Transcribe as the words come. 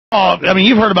I mean,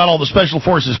 you've heard about all the Special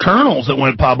Forces colonels that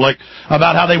went public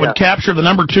about how they would capture the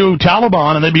number 2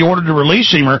 Taliban and they'd be ordered to release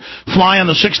him, or flying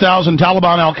the 6,000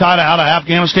 Taliban Al-Qaeda out of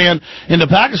Afghanistan into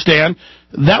Pakistan.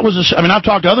 That was, I mean, I've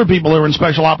talked to other people who were in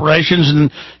special operations, and,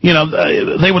 you know,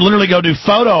 they would literally go do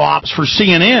photo ops for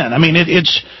CNN. I mean,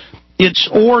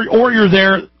 or you're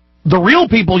there, the real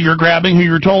people you're grabbing who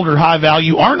you're told are high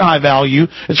value aren't high value.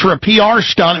 It's for a PR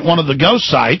stunt at one of the ghost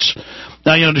sites.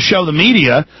 You know, to show the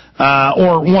media,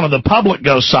 or one of the public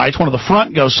ghost sites, one of the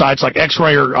front ghost sites like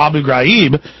X-Ray or Abu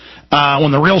Ghraib,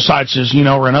 when the real sites is, you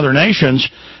know, are in other nations.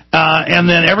 And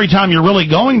then every time you're really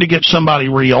going to get somebody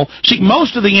real, see,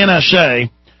 most of the NSA,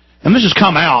 and this has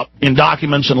come out in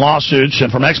documents and lawsuits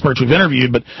and from experts we've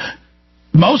interviewed, but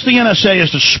most of the NSA is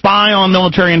to spy on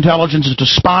military intelligence, is to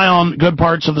spy on good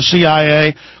parts of the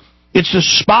CIA. It's to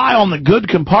spy on the good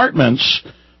compartments,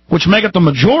 which make up the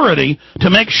majority, to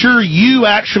make sure you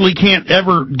actually can't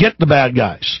ever get the bad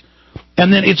guys.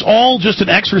 And then it's all just an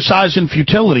exercise in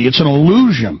futility. It's an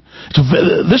illusion.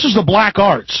 This is the black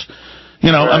arts.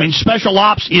 You know, right. I mean, special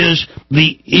ops is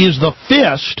the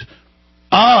fist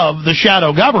of the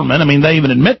shadow government. I mean, they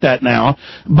even admit that now.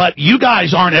 But you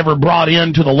guys aren't ever brought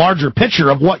into the larger picture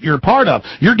of what you're part of.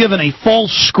 You're given a full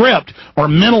script or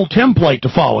mental template to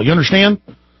follow. You understand?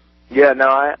 Yeah, no,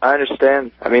 I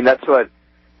understand. I mean, that's what...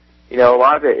 You know, a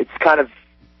lot of it's kind of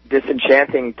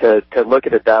disenchanting to look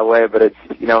at it that way, but it's,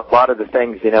 you know, a lot of the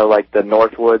things, you know, like the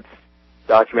Northwoods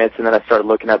documents, and then I started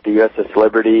looking at the USS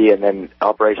Liberty and then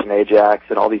Operation Ajax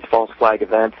and all these false flag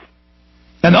events.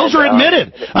 And those are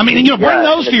admitted. I mean, you know, bring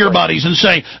those to your buddies and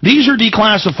say, these are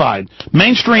declassified.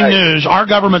 Mainstream news, our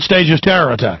government stages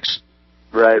terror attacks.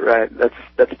 Right.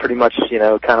 That's pretty much, you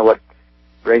know, kind of what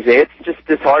brings me. It's just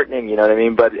disheartening, you know what I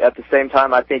mean? But at the same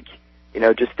time, I think, you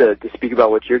know, just to speak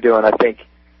about what you're doing, I think,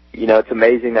 you know, it's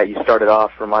amazing that you started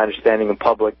off, from my understanding, in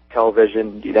public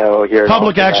television, you know, here.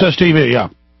 Public access TV, yeah.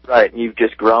 Right, and you've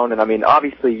just grown, and I mean,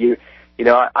 obviously, you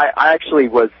know, I actually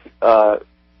was,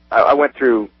 I went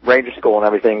through Ranger School and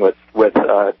everything with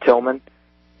Tillman,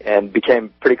 and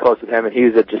became pretty close with him, and he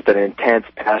was just an intense,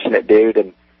 passionate dude,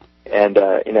 and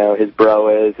you know, his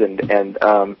bro is, and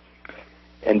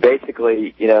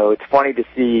basically, you know, it's funny to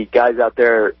see guys out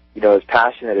there, you know, as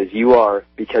passionate as you are,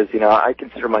 because, you know, I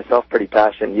consider myself pretty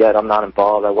passionate, yet I'm not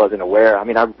involved. I wasn't aware. I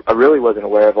mean, I really wasn't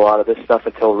aware of a lot of this stuff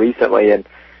until recently, and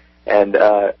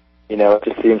you know, it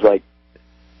just seems like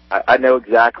I know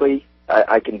exactly.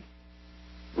 I can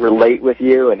relate with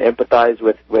you and empathize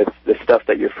with the stuff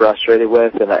that you're frustrated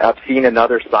with, and I've seen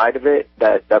another side of it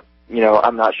that you know,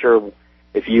 I'm not sure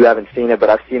if you haven't seen it, but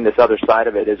I've seen this other side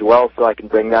of it as well, so I can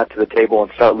bring that to the table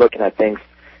and start looking at things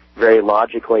very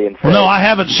logically. And no, I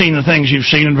haven't seen the things you've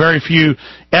seen, and very few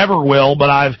ever will, but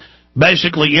I've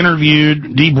basically interviewed,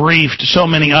 debriefed so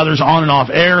many others on and off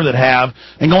air that have,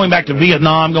 and going back to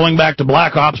Vietnam, going back to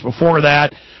Black Ops before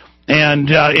that, and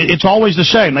it's always the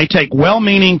same. They take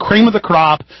well-meaning, cream of the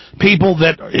crop, people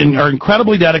that are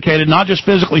incredibly dedicated, not just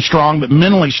physically strong, but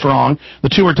mentally strong. The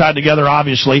two are tied together,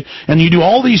 obviously, and you do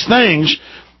all these things,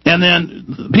 and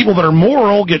then people that are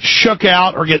moral get shook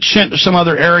out or get sent to some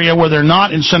other area where they're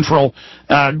not in central,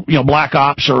 you know, Black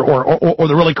Ops or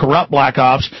the really corrupt Black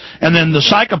Ops. And then the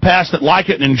psychopaths that like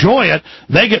it and enjoy it,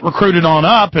 they get recruited on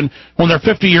up, and when they're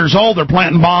 50 years old, they're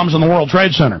planting bombs in the World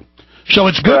Trade Center. So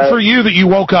it's good for you that you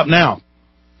woke up now.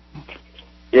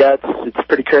 Yeah, it's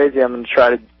pretty crazy. I'm going to try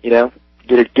to, you know,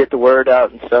 get the word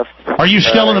out and stuff. Are you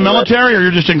still in the military, or you're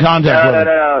just in contact with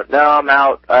it? No, I'm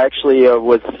out. I actually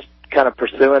was kind of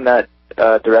pursuing that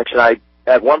direction.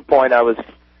 At one point I was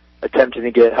attempting to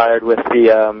get hired with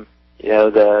the you know,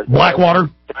 the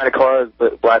Blackwater,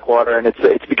 Blackwater, and it's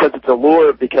because it's a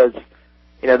lure, because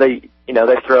they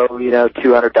throw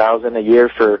 $200,000 a year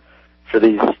for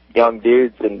these young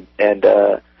dudes, and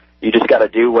you just got to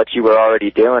do what you were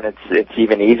already doing. It's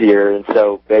even easier. And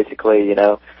so basically,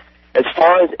 as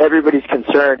far as everybody's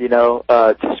concerned,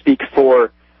 to speak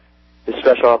for the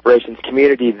special operations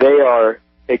community, they are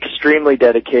extremely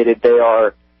dedicated. They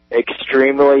are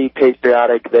extremely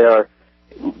patriotic. They are,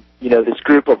 this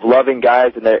group of loving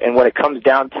guys, and when it comes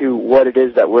down to what it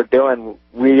is that we're doing,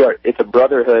 it's a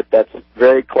brotherhood that's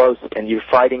very close, and you're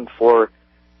fighting for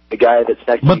the guy that's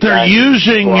next to you. But they're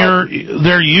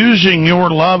using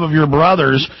your love of your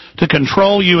brothers to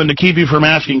control you and to keep you from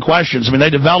asking questions. I mean, they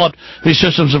developed these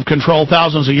systems of control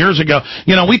thousands of years ago.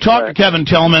 We talked to Kevin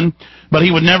Tillman, but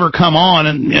he would never come on,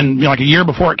 and like a year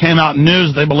before it came out in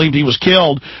news, they believed he was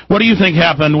killed. What do you think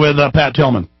happened with Pat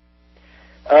Tillman?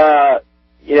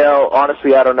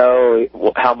 Honestly, I don't know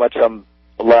how much I'm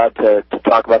allowed to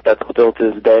talk about that still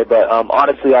to this day, but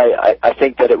honestly, I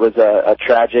think that it was a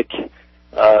tragic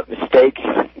mistake.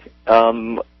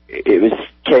 it was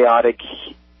chaotic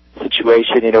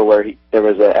situation, you know, where there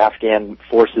was Afghan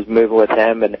forces moving with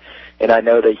him, and I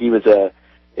know that he was a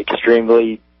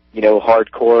extremely, you know,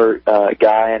 hardcore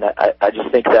guy, and I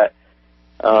just think that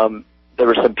there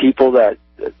were some people that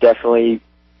definitely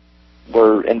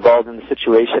were involved in the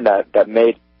situation that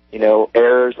made, you know,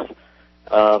 errors.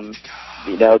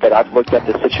 You know, that I've looked at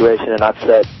the situation and I've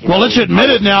said, well, let's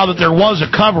admit it now that there was a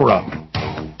cover-up.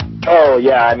 Oh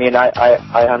yeah, I mean, I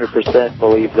 100%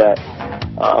 believe that.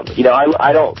 You know,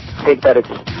 I don't think that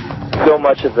it's so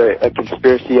much of a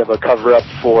conspiracy of a cover-up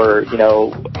for, you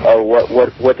know,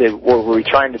 were we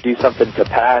trying to do something to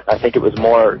Pat? I think it was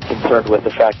more concerned with the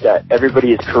fact that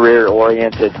everybody is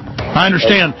career-oriented. I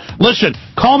understand. Listen,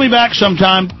 call me back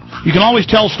sometime. You can always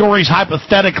tell stories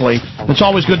hypothetically. It's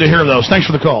always good to hear those. Thanks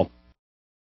for the call.